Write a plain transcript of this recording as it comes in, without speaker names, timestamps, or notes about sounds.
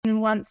And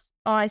once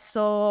I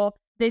saw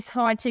this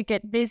high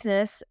ticket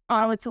business,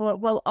 I would thought,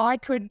 well, I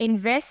could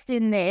invest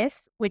in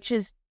this,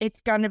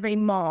 it's going to be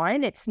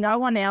mine. It's no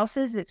one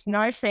else's. It's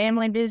no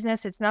family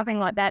business. It's nothing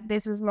like that.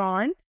 This is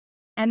mine.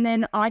 And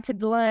then I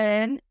could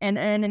learn and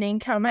earn an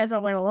income as I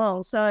went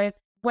along. So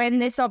when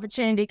this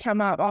opportunity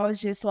came up, I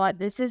was just like,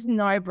 this is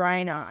no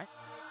brainer.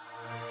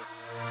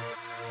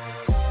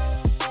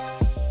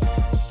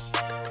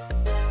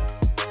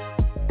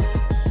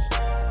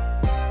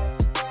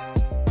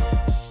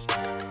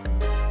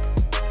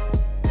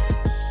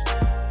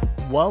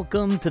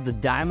 Welcome to the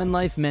Diamond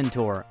Life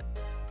Mentor.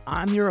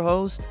 I'm your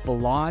host,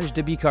 Balaj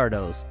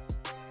DeBicardos,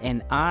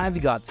 and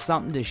I've got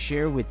something to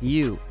share with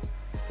you.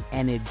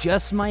 And it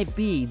just might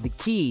be the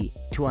key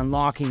to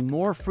unlocking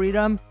more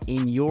freedom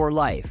in your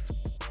life.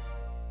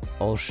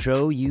 I'll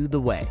show you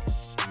the way.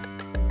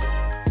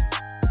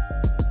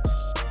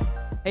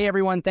 Hey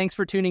everyone, thanks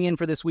for tuning in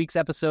for this week's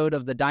episode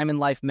of the Diamond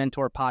Life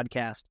Mentor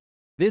podcast.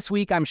 This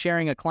week I'm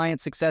sharing a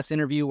client success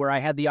interview where I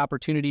had the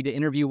opportunity to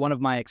interview one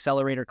of my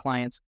accelerator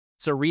clients,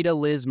 Sarita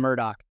Liz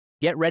Murdoch.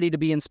 Get ready to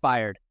be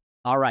inspired.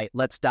 All right,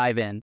 let's dive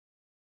in.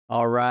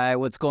 All right,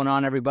 what's going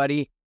on,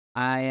 everybody?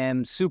 I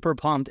am super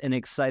pumped and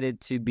excited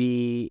to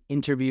be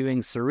interviewing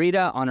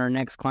Sarita on our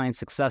next client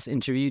success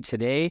interview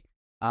today.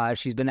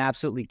 She's been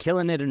absolutely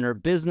killing it in her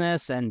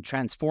business and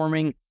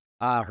transforming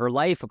her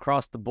life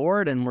across the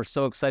board, and we're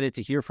so excited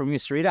to hear from you,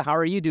 Sarita. How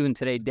are you doing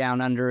today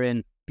down under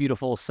in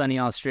beautiful, sunny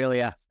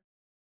Australia?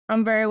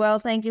 I'm very well,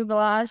 thank you,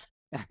 Balaj.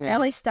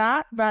 Early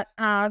start, but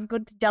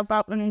good to jump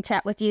up and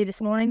chat with you this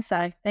morning.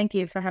 So thank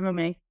you for having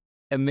me.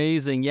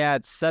 Amazing. Yeah,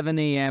 it's 7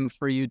 a.m.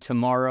 for you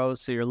tomorrow.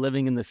 So you're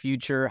living in the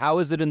future. How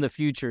is it in the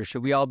future?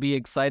 Should we all be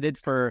excited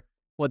for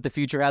what the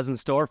future has in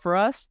store for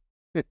us?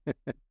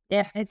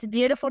 Yeah, it's a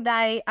beautiful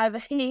day over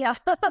here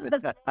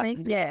this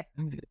morning. Yeah.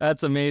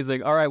 That's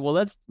amazing. All right,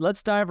 well,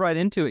 let's dive right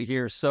into it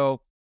here.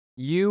 So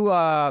you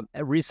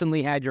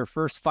recently had your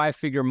first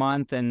five-figure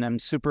month, and I'm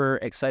super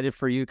excited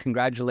for you.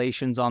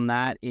 Congratulations on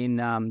that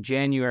in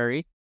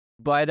January.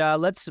 But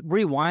let's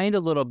rewind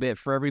a little bit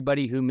for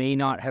everybody who may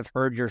not have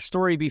heard your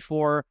story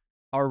before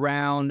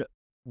around,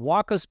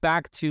 walk us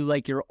back to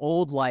like your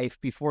old life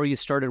before you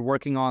started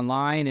working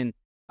online, and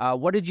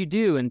what did you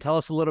do? And tell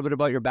us a little bit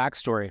about your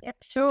backstory. Yep,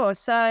 sure.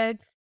 So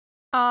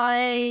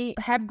I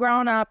have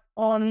grown up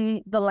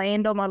on the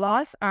land all my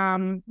life.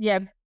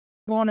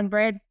 Born and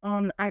bred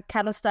on a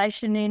cattle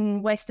station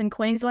in Western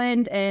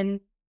Queensland, and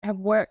have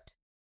worked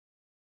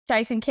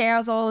chasing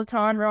cows all the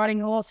time,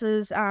 riding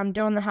horses,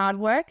 doing the hard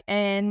work.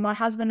 And my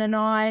husband and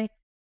I,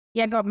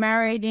 got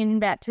married in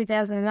about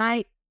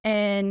 2008.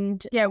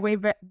 And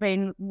we've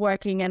been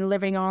working and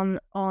living on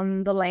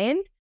the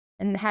land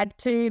and had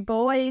two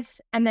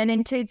boys. And then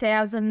in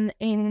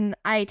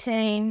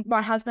 2018,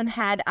 my husband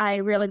had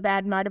a really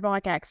bad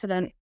motorbike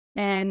accident,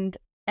 and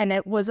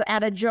it was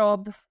at a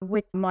job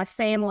with my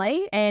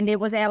family, and it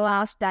was our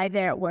last day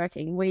there at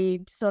working.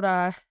 We'd sort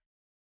of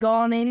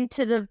gone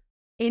into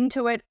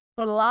it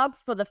for love,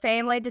 for the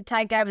family to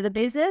take over the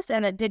business,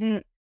 and it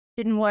didn't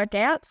work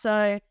out.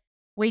 So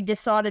we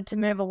decided to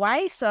move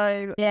away.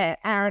 So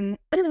Aaron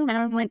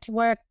went to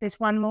work this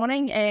one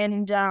morning,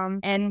 and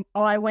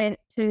I went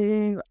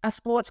to a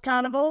sports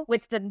carnival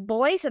with the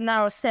boys, and they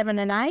were 7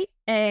 and 8.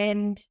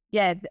 And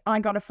I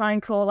got a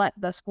phone call at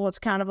the sports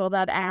carnival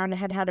that Aaron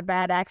had a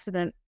bad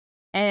accident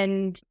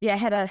and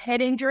had a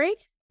head injury.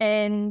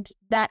 And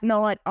that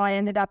night I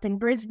ended up in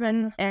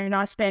Brisbane, and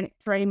I spent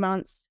 3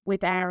 months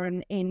with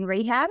Aaron in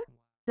rehab.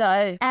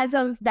 So as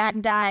of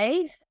that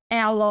day,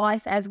 our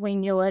life as we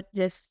knew it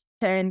just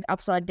turned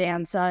upside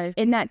down. So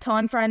in that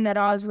time frame that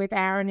I was with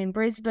Aaron in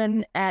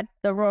Brisbane at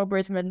the Royal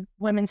Brisbane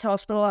Women's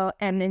Hospital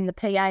and in the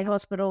PA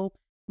hospital,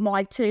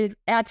 our two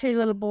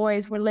little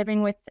boys were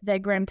living with their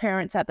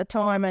grandparents at the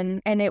time, and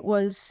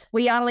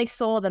we only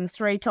saw them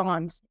 3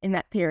 times in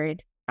that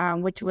period,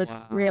 which was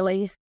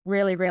really,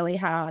 really, really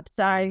hard.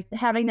 So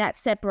having that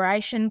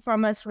separation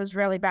from us was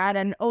really bad.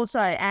 And also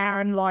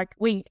Aaron,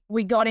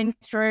 we got him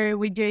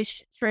through,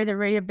 through the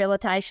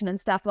rehabilitation and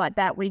stuff like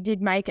that. We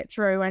did make it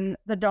through, and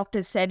the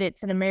doctors said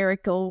it's a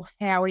miracle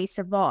how he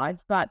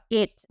survived. But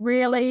it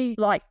really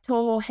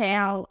tore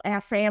how our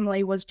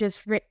family was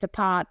just ripped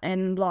apart,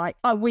 and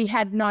we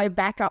had no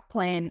backup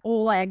plan.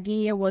 All our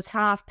gear was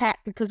half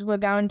packed because we're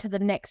going to the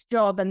next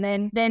job, and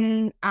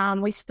then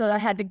we still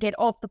had to get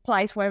off the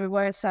place where we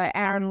were. So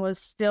Aaron was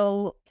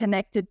still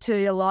connected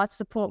to a life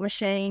support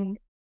machine,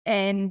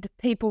 and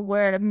people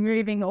were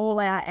moving all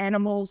our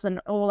animals and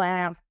all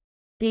our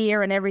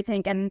gear and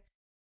everything, and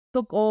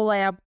took all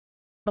our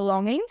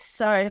belongings.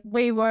 So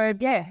we were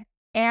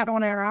out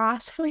on our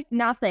ass with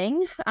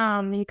nothing,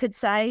 you could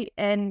say.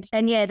 And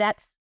that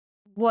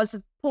was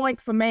a point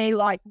for me,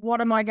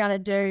 what am I going to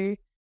do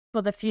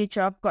for the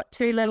future? I've got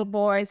 2 little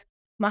boys.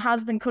 My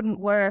husband couldn't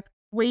work.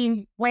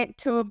 We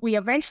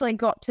eventually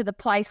got to the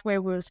place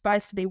where we were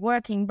supposed to be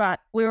working, but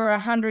we were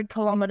 100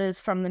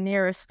 kilometers from the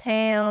nearest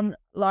town.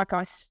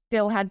 I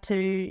still had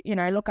to,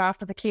 look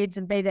after the kids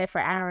and be there for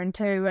Aaron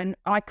too, and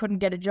I couldn't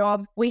get a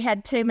job. We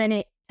had too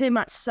too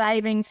much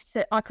savings.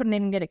 I couldn't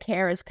even get a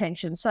carer's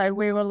pension. So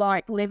we were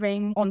like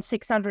living on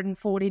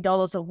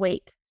 $640 a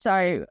week.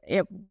 So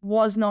it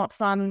was not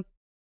fun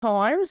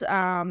times.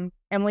 And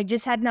we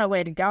just had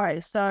nowhere to go.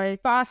 So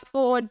fast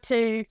forward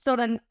to sort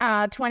of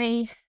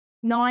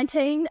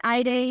 2019,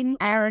 18,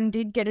 Aaron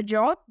did get a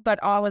job, but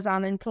I was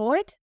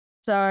unemployed.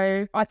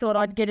 So I thought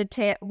I'd get a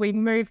town. We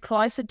moved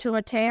closer to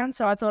a town,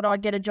 so I thought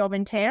I'd get a job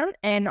in town,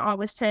 and I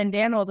was turned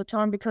down all the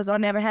time because I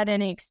never had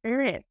any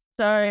experience.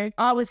 So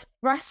I was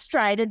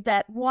frustrated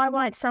that why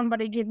won't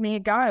somebody give me a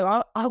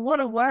go? I want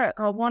to work.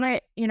 I want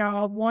to,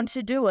 I want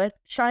to do it.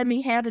 Show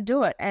me how to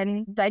do it.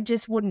 And they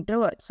just wouldn't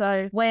do it.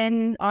 So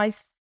when I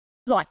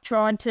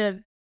tried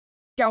to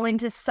go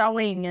into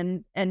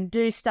sewing and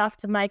do stuff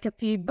to make a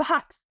few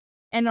bucks,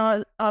 and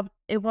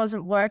it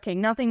wasn't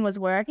working. Nothing was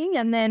working.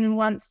 And then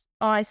once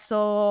I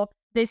saw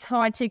this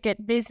high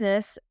ticket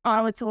business,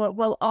 I thought,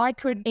 well, I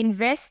could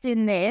invest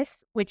in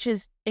this,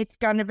 it's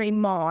going to be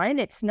mine.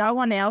 It's no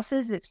one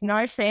else's. It's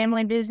no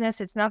family business.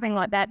 It's nothing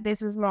like that.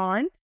 This is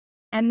mine.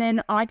 And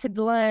then I could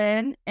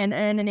learn and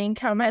earn an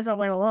income as I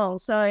went along.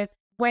 So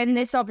when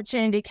this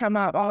opportunity came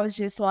up, I was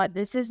just like,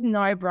 this is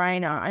no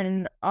brainer.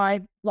 And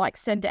I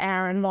said to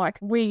Aaron,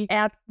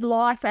 our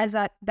life as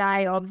a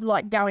day of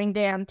going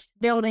down,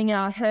 building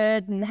a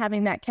herd and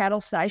having that cattle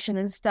station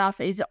and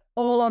stuff is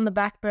all on the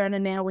back burner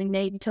now. We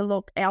need to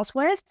look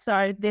elsewhere.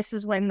 So this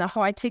is when the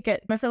high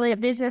ticket affiliate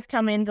business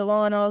come into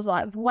law, and I was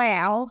like,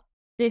 wow,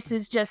 this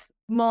is just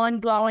mind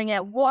blowing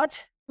at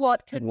what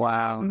could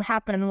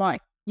happen.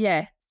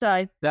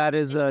 So that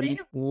is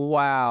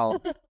wow.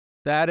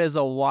 That is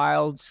a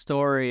wild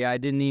story. I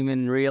didn't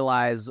even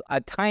realize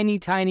a tiny,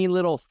 tiny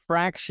little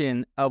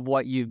fraction of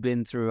what you've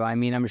been through. I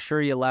mean, I'm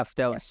sure you left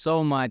out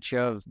so much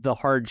of the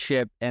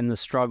hardship and the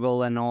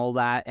struggle and all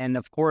that. And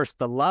of course,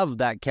 the love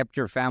that kept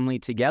your family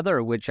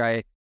together, which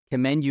I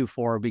commend you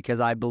for, because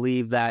I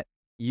believe that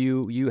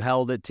you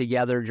held it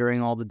together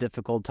during all the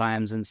difficult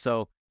times. And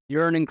so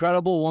you're an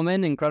incredible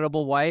woman,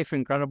 incredible wife,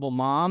 incredible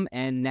mom,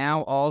 and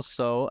now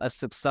also a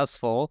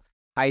successful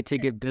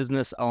high-ticket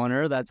business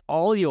owner. That's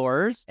all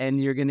yours,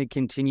 and you're going to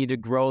continue to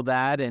grow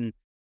that and,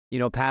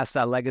 pass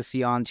that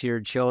legacy on to your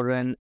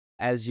children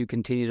as you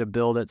continue to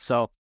build it.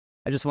 So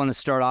I just want to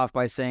start off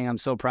by saying I'm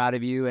so proud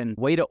of you, and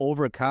way to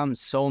overcome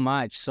so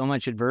much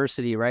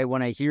adversity, right?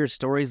 When I hear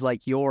stories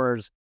like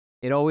yours,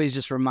 it always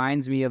just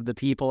reminds me of the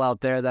people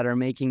out there that are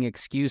making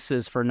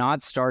excuses for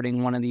not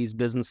starting one of these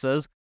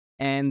businesses,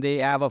 and they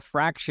have a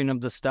fraction of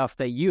the stuff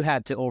that you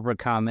had to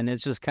overcome, and it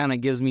just kind of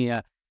gives me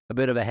a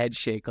bit of a head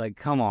shake, like,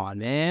 come on,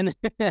 man.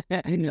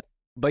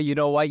 But you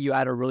know what? You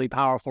had a really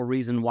powerful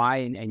reason why,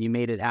 and you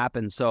made it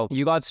happen. So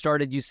you got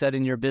started, you said,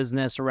 in your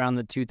business around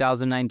the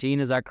 2019.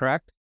 Is that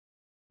correct?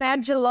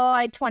 About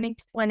July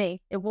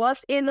 2020. It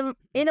was in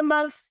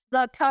amongst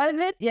the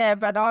COVID. Yeah,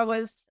 but I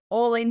was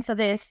all in for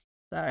this.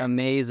 So.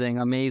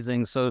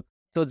 Amazing. So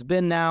it's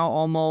been now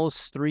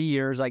almost 3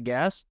 years, I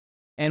guess.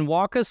 And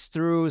walk us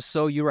through,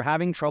 so you were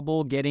having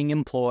trouble getting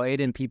employed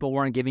and people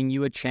weren't giving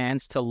you a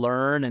chance to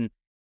learn, and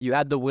you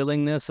had the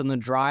willingness and the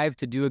drive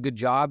to do a good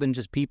job, and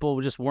just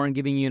people just weren't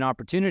giving you an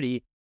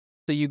opportunity.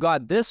 So you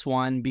got this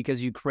one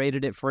because you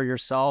created it for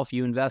yourself.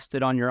 You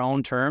invested on your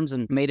own terms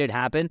and made it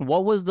happen.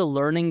 What was the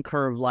learning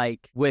curve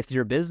like with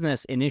your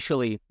business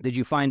initially? Did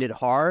you find it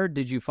hard?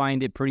 Did you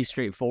find it pretty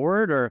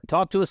straightforward? Or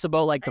talk to us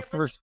about the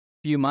first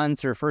few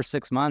months or first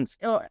 6 months.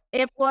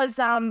 It was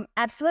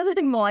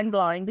absolutely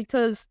mind-blowing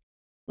because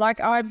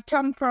I've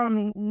come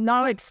from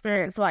no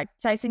experience,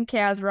 chasing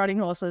cows, riding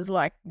horses,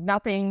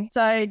 nothing.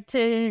 So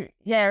to,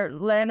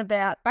 learn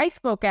about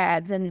Facebook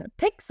ads and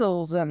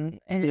pixels and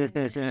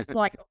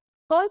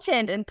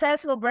content and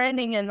personal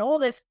branding and all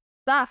this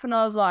stuff. And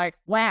I was like,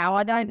 wow,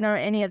 I don't know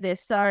any of this.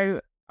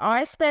 So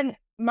I spent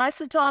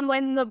most of the time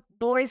when the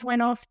boys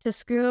went off to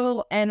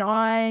school and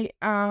I,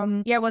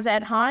 was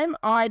at home,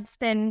 I'd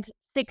spend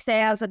 6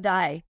 hours a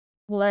day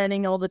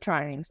learning all the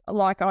trainings. I'd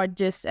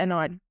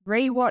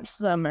rewatch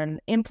them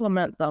and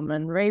implement them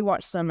and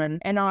rewatch them.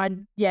 And I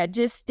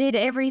just did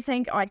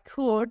everything I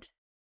could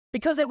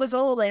because it was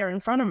all there in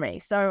front of me.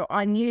 So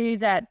I knew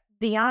that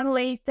the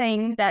only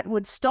thing that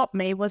would stop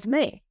me was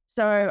me.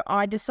 So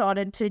I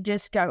decided to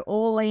just go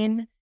all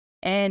in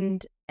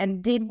and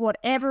did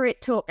whatever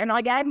it took. And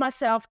I gave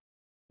myself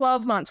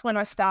 12 months when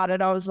I started.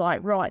 I was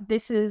like, right,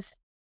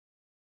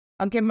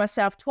 I'll give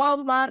myself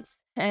 12 months.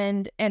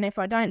 And if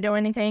I don't do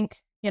anything,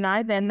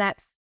 then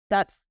that's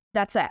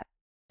that.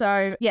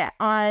 So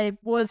I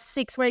was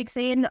 6 weeks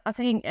in, I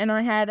think, and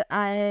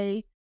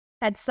I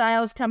had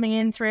sales coming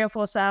in, 3 or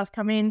 4 sales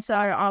come in. So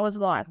I was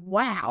like,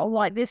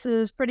 wow, this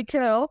is pretty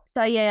cool.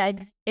 So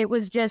it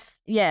was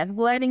just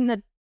learning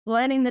the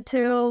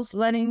tools,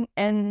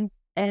 and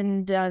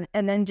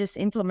then just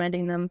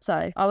implementing them.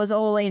 So I was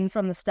all in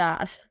from the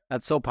start.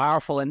 That's so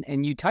powerful.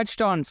 And you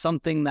touched on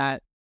something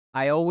that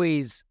I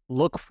always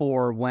look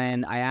for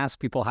when I ask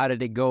people how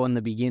did it go in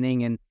the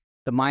beginning and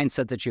the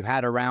mindset that you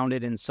had around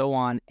it and so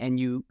on. And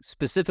you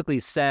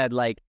specifically said,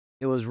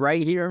 It was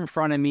right here in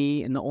front of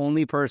me, and the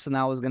only person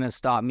that was going to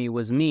stop me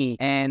was me.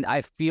 And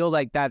I feel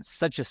like that's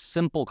such a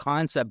simple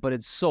concept, but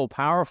it's so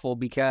powerful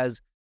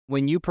because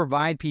when you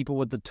provide people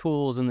with the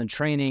tools and the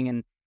training,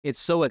 and it's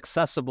so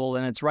accessible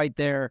and it's right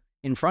there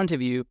in front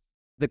of you,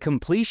 the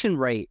completion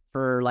rate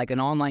for like an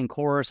online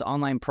course,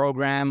 online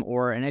program,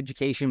 or an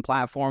education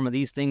platform of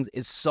these things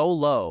is so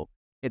low.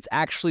 It's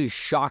actually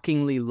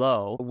shockingly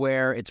low,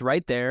 where it's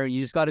right there.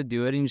 You just got to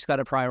do it, and you just got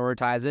to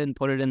prioritize it and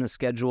put it in the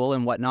schedule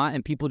and whatnot.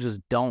 And people just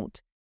don't.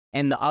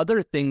 And the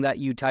other thing that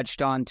you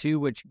touched on too,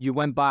 which you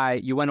went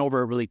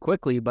over it really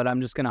quickly, but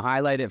I'm just going to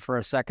highlight it for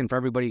a second for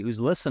everybody who's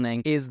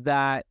listening, is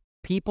that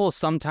people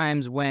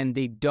sometimes, when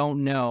they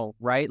don't know,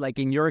 right? Like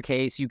in your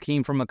case, you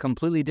came from a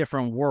completely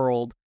different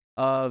world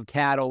of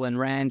cattle and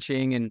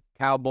ranching and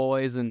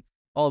cowboys and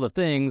all the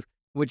things,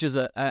 which is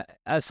a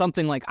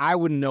something like I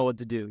wouldn't know what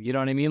to do. You know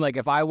what I mean? Like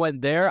if I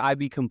went there, I'd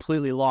be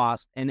completely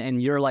lost.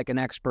 And you're like an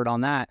expert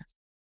on that.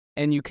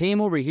 And you came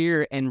over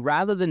here, and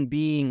rather than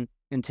being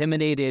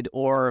intimidated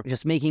or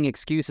just making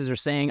excuses or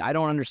saying, I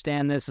don't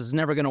understand this is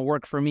never going to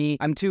work for me,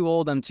 I'm too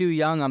old, I'm too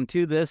young, I'm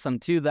too this, I'm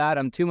too that,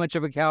 I'm too much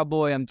of a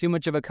cowboy, I'm too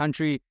much of a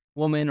country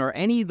woman, or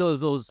any of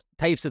those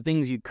types of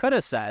things you could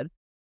have said,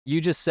 you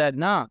just said,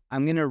 nah,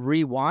 I'm going to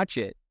rewatch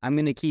it. I'm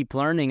going to keep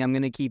learning. I'm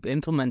going to keep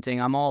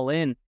implementing. I'm all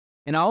in.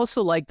 And I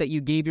also like that you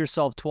gave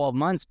yourself 12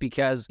 months,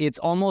 because it's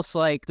almost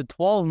like the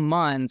 12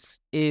 months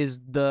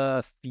is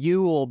the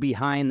fuel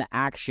behind the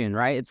action,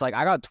 right? It's like,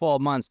 I got 12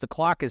 months, the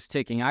clock is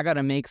ticking, I got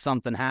to make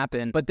something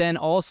happen. But then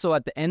also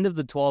at the end of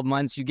the 12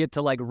 months, you get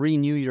to like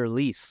renew your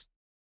lease,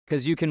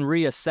 because you can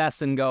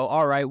reassess and go,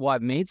 all right, well,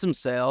 I've made some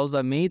sales,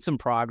 I've made some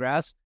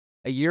progress.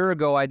 A year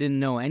ago, I didn't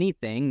know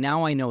anything.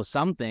 Now I know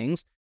some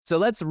things. So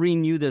let's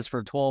renew this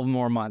for 12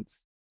 more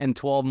months and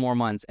 12 more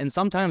months. And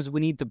sometimes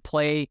we need to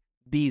play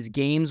these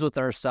games with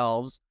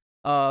ourselves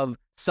of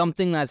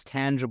something that's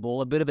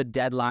tangible, a bit of a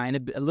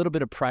deadline, a little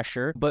bit of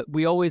pressure, but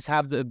we always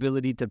have the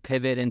ability to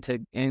pivot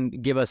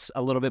and give us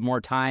a little bit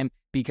more time,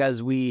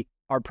 because we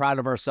are proud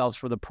of ourselves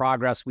for the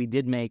progress we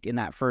did make in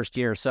that first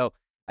year. So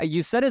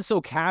you said it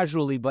so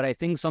casually, but I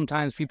think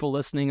sometimes people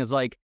listening is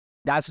like,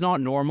 that's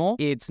not normal.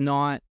 It's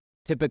not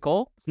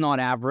typical. It's not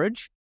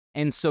average.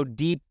 And so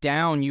deep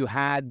down, you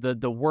had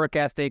the work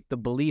ethic, the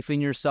belief in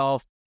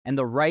yourself, and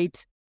the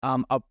right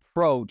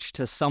approach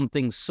to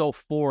something so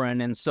foreign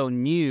and so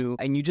new,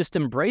 and you just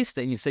embraced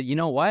it. And you said, you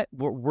know what,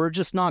 we're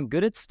just not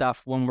good at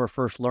stuff when we're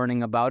first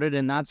learning about it,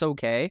 and that's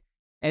okay.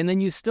 And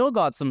then you still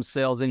got some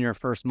sales in your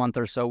first month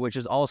or so, which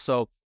is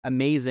also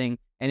amazing.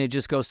 And it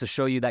just goes to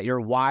show you that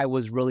your why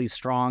was really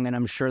strong. And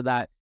I'm sure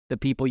that the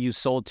people you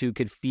sold to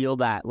could feel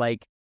that,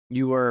 like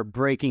you were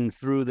breaking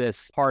through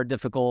this hard,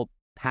 difficult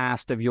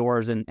past of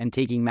yours and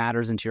taking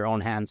matters into your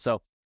own hands.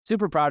 So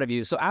super proud of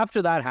you. So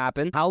after that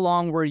happened, how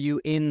long were you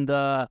in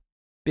the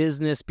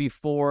business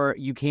before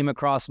you came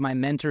across my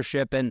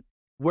mentorship? And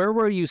where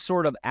were you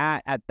sort of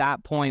at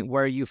that point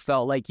where you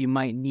felt like you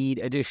might need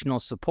additional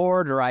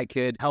support, or I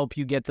could help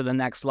you get to the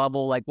next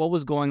level? Like, what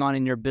was going on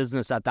in your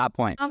business at that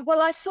point?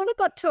 Well, I sort of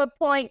got to a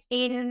point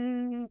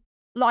in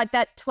like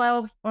that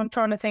 12, I'm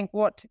trying to think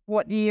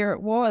what year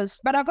it was,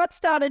 but I got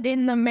started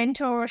in the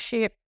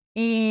mentorship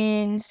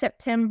in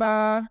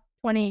September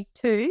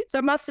 22. So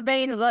it must have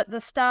been the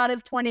start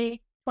of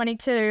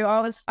 2022.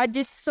 I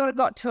just sort of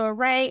got to a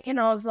rank, and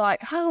I was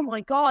like, oh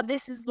my God,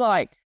 this is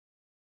like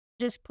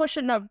just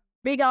pushing a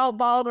big old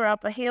boulder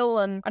up a hill,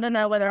 and I don't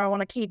know whether I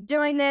want to keep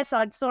doing this.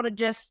 I'd sort of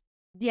just,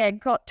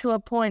 got to a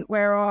point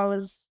where I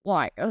was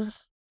like,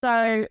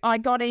 so I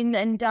got in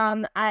and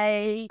done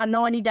a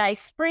 90-day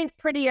sprint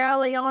pretty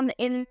early on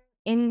in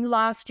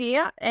last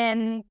year,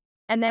 and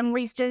then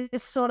we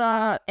just sort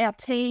of, our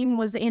team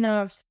was in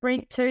a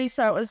sprint too.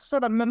 So it was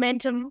sort of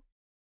momentum,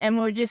 and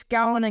we were just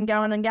going and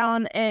going and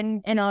going.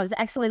 And I was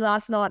actually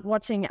last night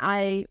watching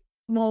a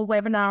small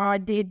webinar I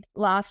did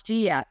last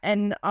year,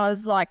 and I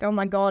was like, oh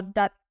my God,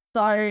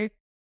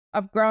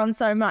 I've grown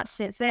so much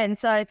since then.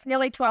 So it's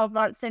nearly 12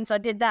 months since I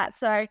did that.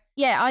 So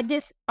yeah,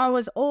 I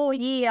was all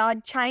year, I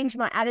changed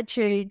my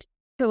attitude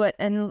to it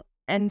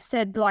and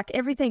said, like,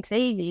 everything's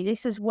easy.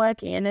 This is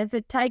working. And if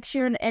it takes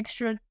you an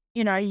extra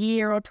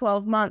year or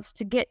 12 months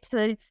to get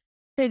to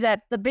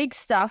that, the big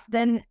stuff,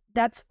 then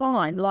that's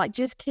fine. Like,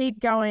 just keep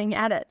going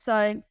at it.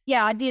 So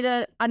yeah, I did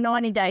a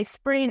 90-day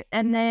sprint,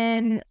 and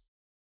then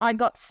I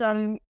got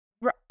some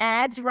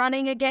ads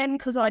running again,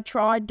 because I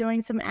tried doing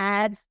some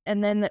ads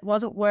and then it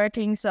wasn't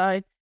working.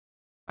 So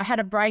I had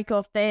a break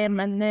off them,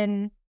 and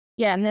then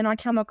I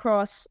come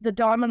across the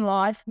Diamond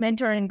Life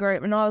mentoring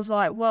group, and I was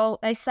like, well,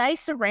 they say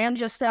surround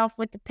yourself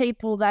with the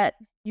people that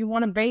you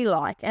want to be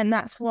like. And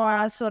that's why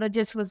I sort of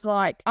just was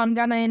like, I'm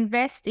going to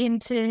invest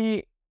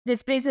into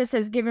this business.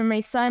 Has given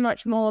me so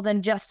much more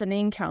than just an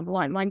income,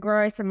 like my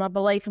growth and my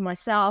belief in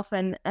myself,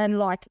 and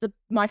like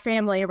my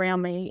family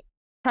around me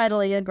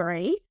totally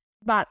agree.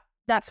 But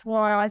that's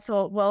why I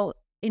thought, well,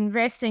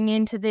 investing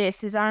into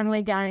this is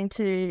only going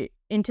to,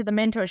 into the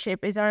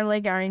mentorship, is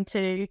only going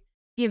to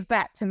give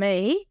back to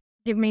me,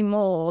 give me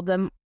more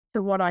than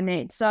to what I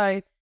need.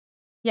 So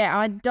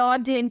I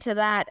dived into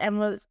that and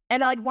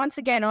once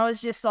again, I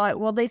was just like,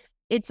 well,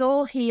 it's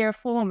all here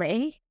for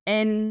me.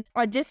 And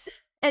I've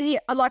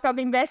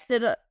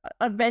invested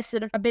a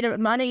bit of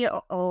money,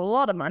 or a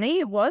lot of money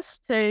it was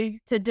to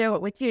do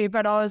it with you.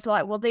 But I was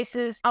like, well,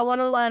 I want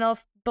to learn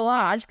off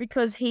Balaj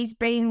because he's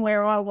been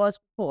where I was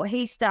before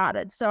he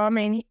started. So, I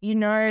mean,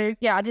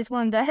 I just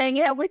wanted to hang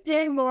out with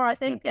you more, I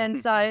think. And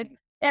so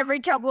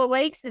every couple of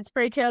weeks, it's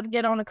pretty cool to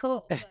get on a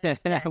call. So,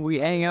 yeah. We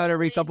hang out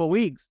every couple of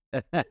weeks.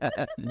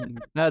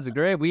 That's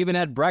great. We even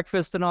had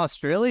breakfast in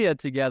Australia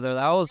together.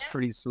 That was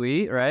pretty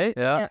sweet, right?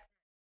 Yeah.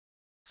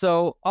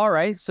 So, all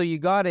right. So you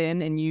got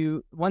in and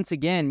you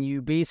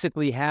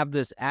basically have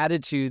this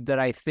attitude that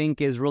I think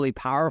is really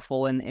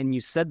powerful. And you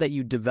said that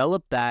you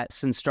developed that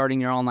since starting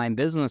your online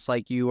business.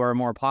 Like, you are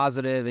more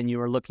positive and you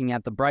were looking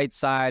at the bright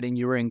side and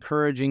you were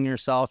encouraging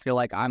yourself. You're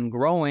like, I'm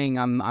growing,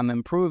 I'm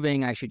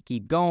improving, I should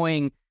keep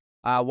going.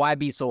 Why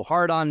be so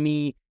hard on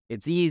me?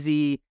 It's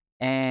easy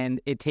and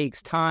it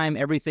takes time.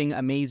 Everything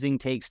amazing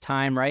takes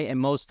time, right? And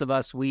most of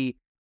us, we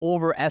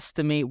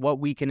overestimate what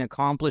we can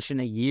accomplish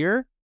in a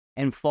year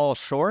and fall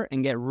short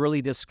and get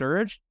really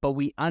discouraged, but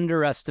we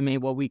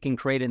underestimate what we can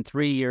create in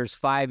 3 years,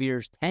 5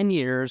 years, 10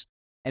 years.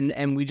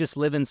 And we just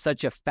live in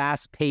such a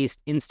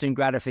fast-paced, instant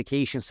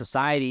gratification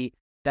society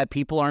that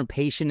people aren't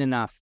patient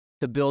enough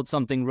to build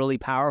something really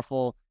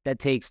powerful that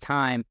takes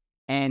time.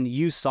 And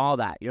you saw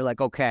that. You're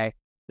like, okay,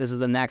 this is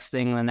the next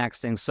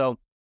thing. So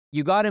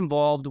you got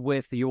involved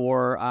with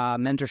your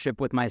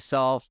mentorship with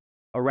myself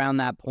around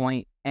that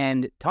point.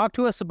 And talk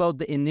to us about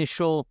the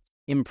initial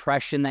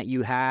impression that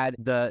you had.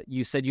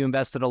 You said you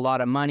invested a lot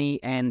of money,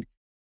 and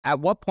at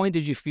what point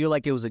did you feel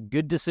like it was a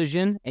good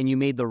decision and you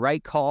made the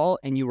right call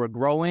and you were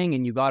growing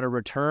and you got a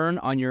return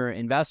on your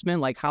investment?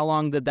 Like, how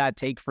long did that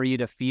take for you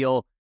to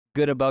feel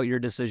good about your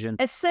decision?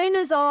 As soon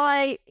as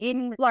I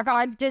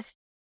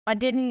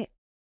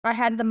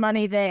had the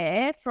money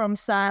there from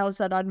sales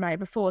that I'd made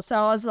before. So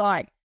I was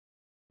like,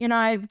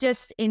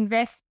 just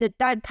invest it,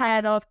 don't pay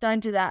it off,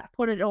 don't do that,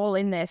 put it all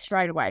in there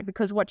straight away,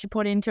 because what you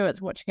put into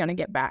it's what you're going to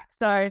get back.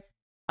 So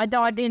I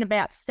dived in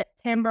about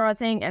September, I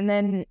think, and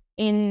then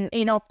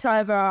in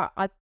October,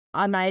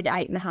 I made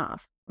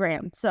 8.5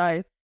 grand.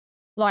 So,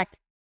 like,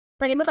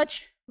 pretty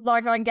much,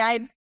 like, I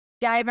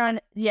gave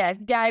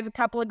a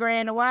couple of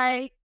grand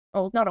away,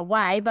 or not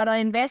away, but I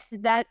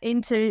invested that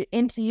into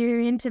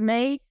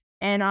me,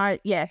 and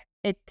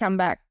it come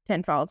back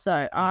tenfold.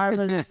 So I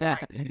was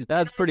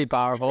that's pretty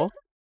powerful.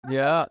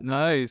 Yeah,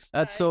 nice.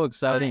 That's so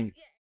exciting.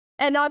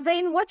 And I've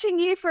been watching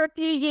you for a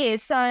few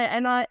years, so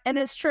and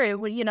it's true.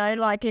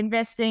 Like,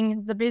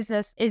 investing, the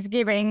business is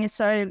giving,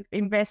 so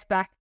invest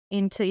back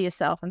into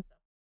yourself and stuff.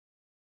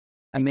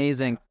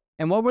 Amazing.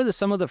 And what were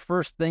some of the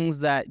first things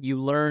that you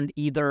learned,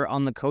 either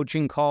on the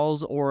coaching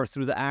calls or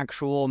through the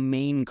actual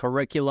main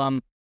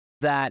curriculum,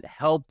 that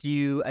helped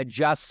you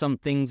adjust some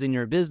things in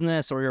your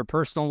business or your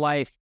personal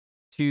life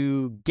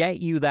to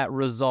get you that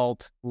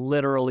result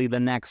literally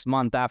the next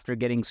month after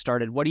getting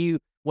started? What do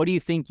you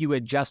think you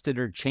adjusted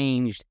or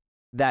changed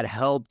that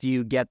helped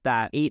you get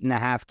that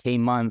 8.5K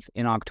month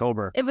in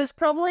October? It was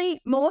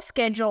probably more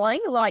scheduling,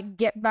 like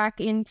get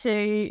back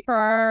into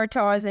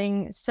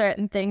prioritizing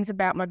certain things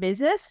about my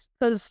business,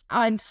 because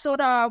I'm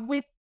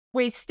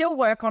we still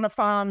work on a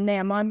farm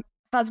now. My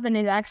husband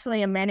is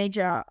actually a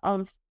manager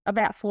of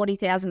about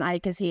 40,000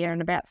 acres here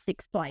in about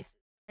 6 places.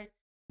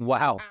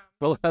 Wow.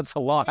 Well, that's a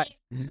lot.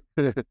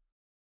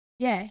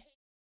 Yeah.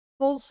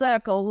 Full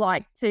circle,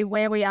 like, to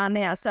where we are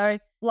now. So,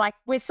 like,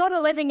 we're sort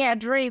of living our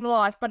dream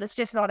life, but it's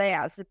just not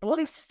ours. It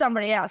belongs to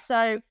somebody else.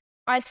 So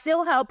I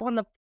still help on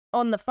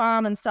the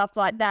farm and stuff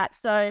like that.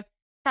 So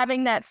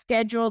having that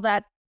schedule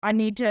that I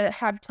need to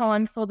have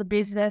time for the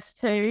business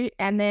too,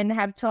 and then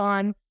have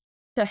time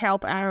to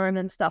help Aaron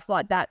and stuff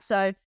like that.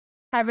 So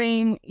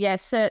having,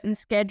 certain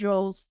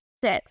schedules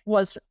set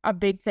was a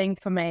big thing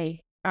for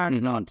me.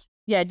 Not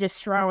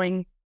just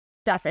throwing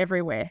stuff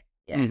everywhere.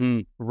 Yeah. Mm-hmm.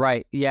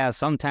 Right. Yeah.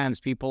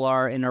 Sometimes people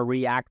are in a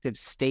reactive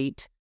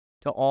state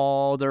to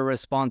all their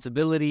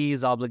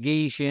responsibilities,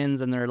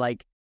 obligations, and they're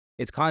like,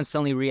 it's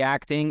constantly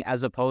reacting,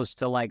 as opposed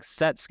to like,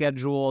 set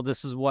schedule.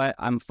 This is what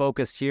I'm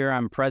focused here.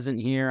 I'm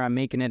present here. I'm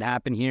making it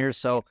happen here.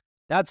 So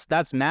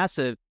that's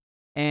massive.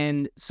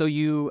 And so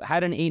you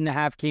had an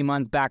 8.5K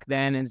month back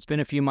then, and it's been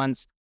a few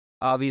months,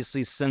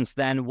 obviously, since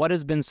then. What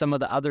has been some of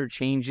the other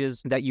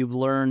changes that you've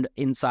learned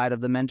inside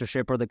of the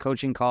mentorship or the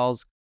coaching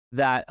calls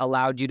that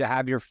allowed you to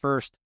have your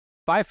first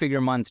 5-figure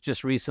month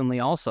just recently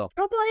also?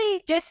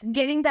 Probably just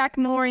getting back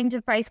more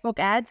into Facebook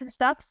ads and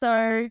stuff.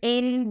 So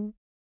in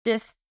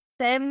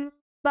December,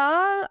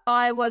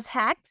 I was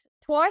hacked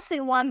twice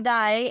in one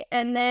day,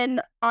 and then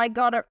I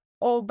got it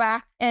all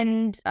back,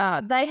 and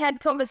they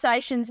had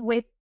conversations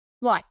with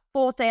like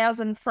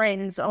 4,000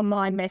 friends on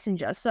my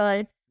messenger.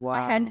 So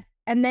wow.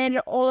 And then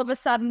all of a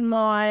sudden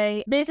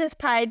my business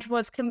page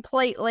was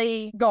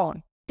completely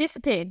gone,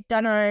 disappeared.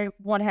 Don't know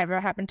whatever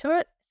happened to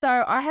it.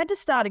 So I had to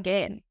start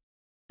again.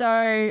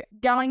 So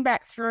going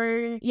back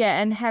through,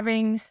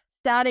 and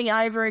starting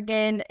over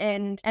again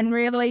and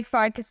really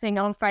focusing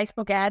on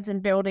Facebook ads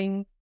and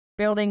building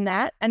building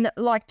that and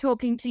like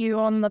talking to you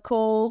on the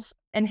calls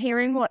and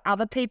hearing what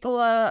other people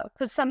are,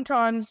 because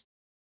sometimes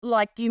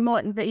like you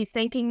mightn't be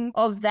thinking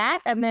of that,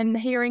 and then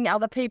hearing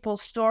other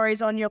people's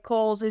stories on your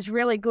calls is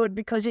really good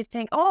because you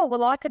think, oh,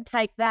 well, I could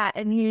take that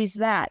and use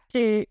that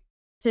to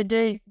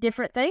do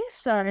different things.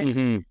 So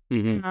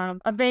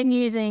I've been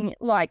using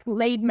like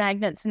lead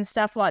magnets and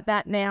stuff like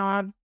that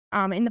now.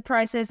 I'm in the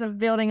process of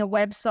building a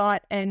website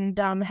and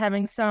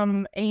having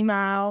some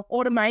email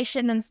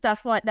automation and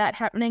stuff like that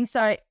happening.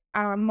 So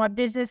my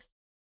business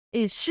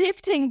is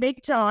shifting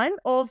big time,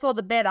 all for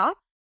the better.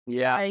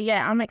 Yeah. So,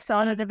 yeah, I'm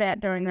excited about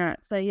doing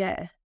that. So,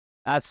 yeah.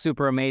 That's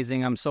super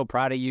amazing. I'm so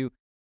proud of you.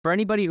 For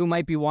anybody who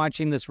might be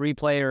watching this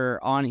replay or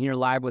on here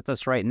live with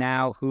us right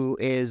now, who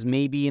is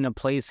maybe in a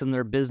place in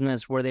their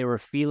business where they were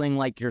feeling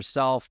like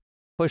yourself,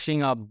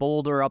 pushing a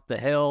boulder up the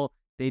hill,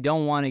 they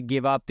don't want to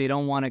give up, they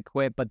don't want to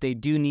quit, but they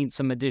do need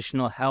some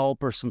additional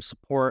help or some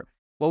support.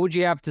 What would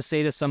you have to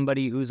say to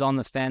somebody who's on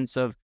the fence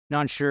of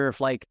not sure if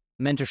like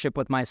mentorship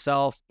with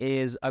myself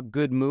is a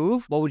good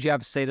move? What would you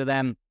have to say to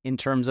them in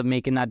terms of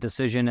making that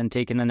decision and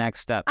taking the next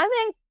step? I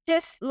think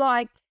just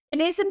like it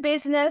is a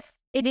business,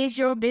 it is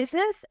your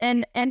business,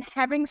 and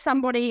having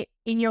somebody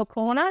in your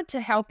corner to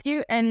help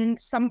you and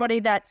somebody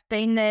that's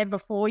been there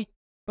before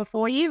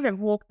you have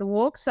walked the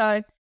walk.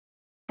 So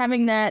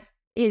having that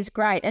is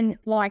great. And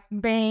like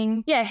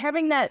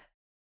having that,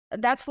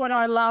 that's what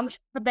I love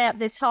about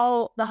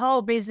the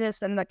whole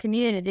business and the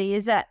community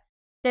is that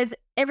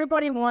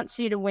everybody wants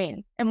you to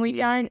win, and we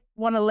don't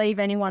want to leave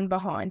anyone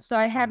behind. So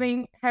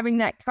having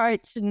that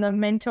coach and the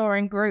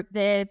mentoring group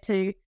there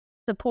to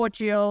support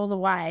you all the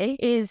way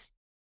is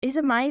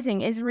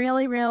amazing. Is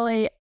really,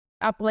 really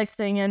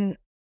uplifting and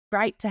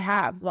great to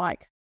have.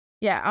 Like,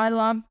 yeah, I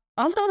love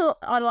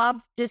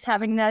just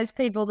having those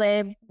people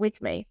there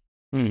with me.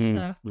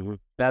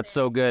 That's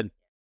so good.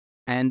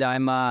 And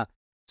I'm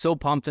so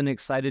pumped and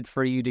excited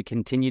for you to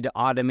continue to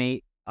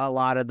automate a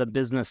lot of the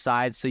business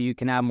side so you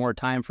can have more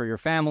time for your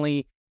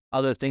family,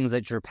 other things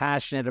that you're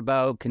passionate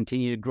about,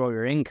 continue to grow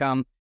your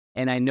income.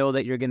 And I know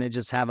that you're going to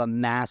just have a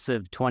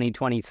massive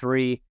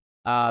 2023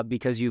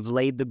 because you've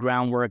laid the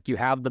groundwork. You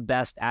have the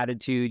best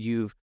attitude.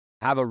 You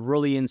have a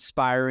really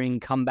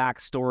inspiring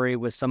comeback story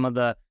with some of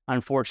the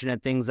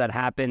unfortunate things that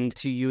happened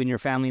to you and your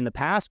family in the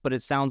past, but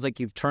it sounds like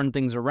you've turned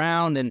things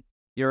around and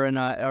you're in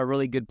a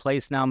really good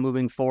place now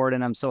moving forward.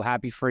 And I'm so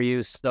happy for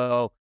you.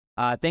 So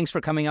thanks for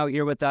coming out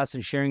here with us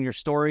and sharing your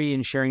story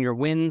and sharing your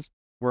wins.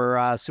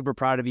 We're super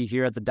proud of you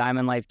here at the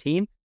Diamond Life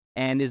team.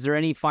 And is there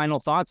any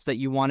final thoughts that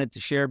you wanted to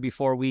share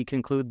before we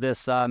conclude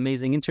this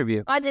amazing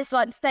interview? I'd just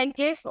like to thank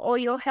you for all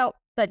your help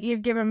that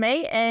you've given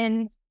me,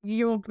 and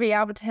you'll be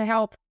able to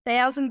help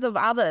thousands of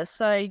others.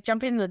 So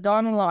jump into the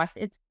Diamond Life.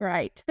 It's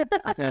great.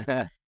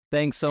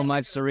 Thanks so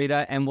much,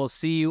 Sarita. And we'll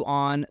see you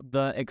on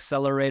the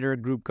Accelerator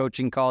group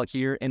coaching call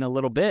here in a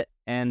little bit.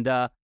 And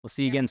we'll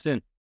see you again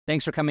soon.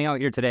 Thanks for coming out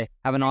here today.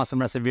 Have an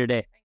awesome rest of your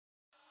day.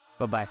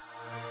 Bye-bye.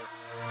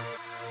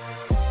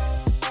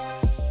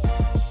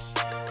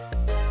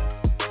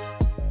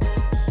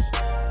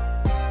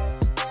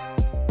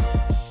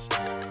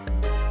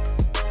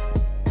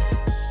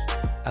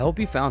 I hope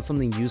you found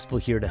something useful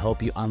here to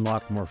help you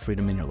unlock more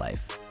freedom in your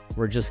life.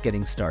 We're just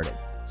getting started.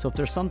 So if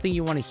there's something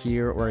you want to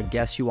hear or a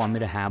guest you want me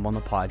to have on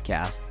the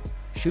podcast,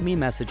 shoot me a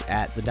message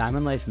at the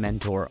Diamond Life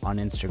Mentor on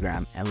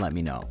Instagram and let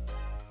me know.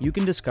 You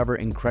can discover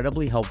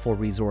incredibly helpful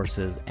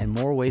resources and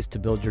more ways to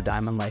build your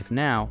diamond life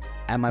now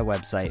at my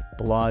website,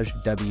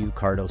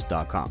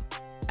 balajwcardos.com.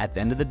 At the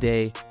end of the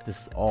day,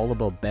 this is all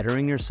about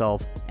bettering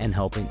yourself and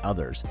helping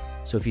others.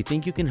 So if you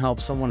think you can help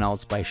someone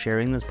else by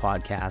sharing this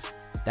podcast,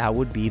 that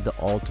would be the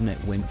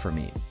ultimate win for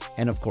me.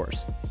 And of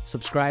course,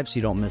 subscribe so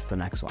you don't miss the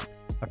next one.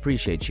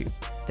 Appreciate you.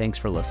 Thanks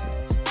for listening.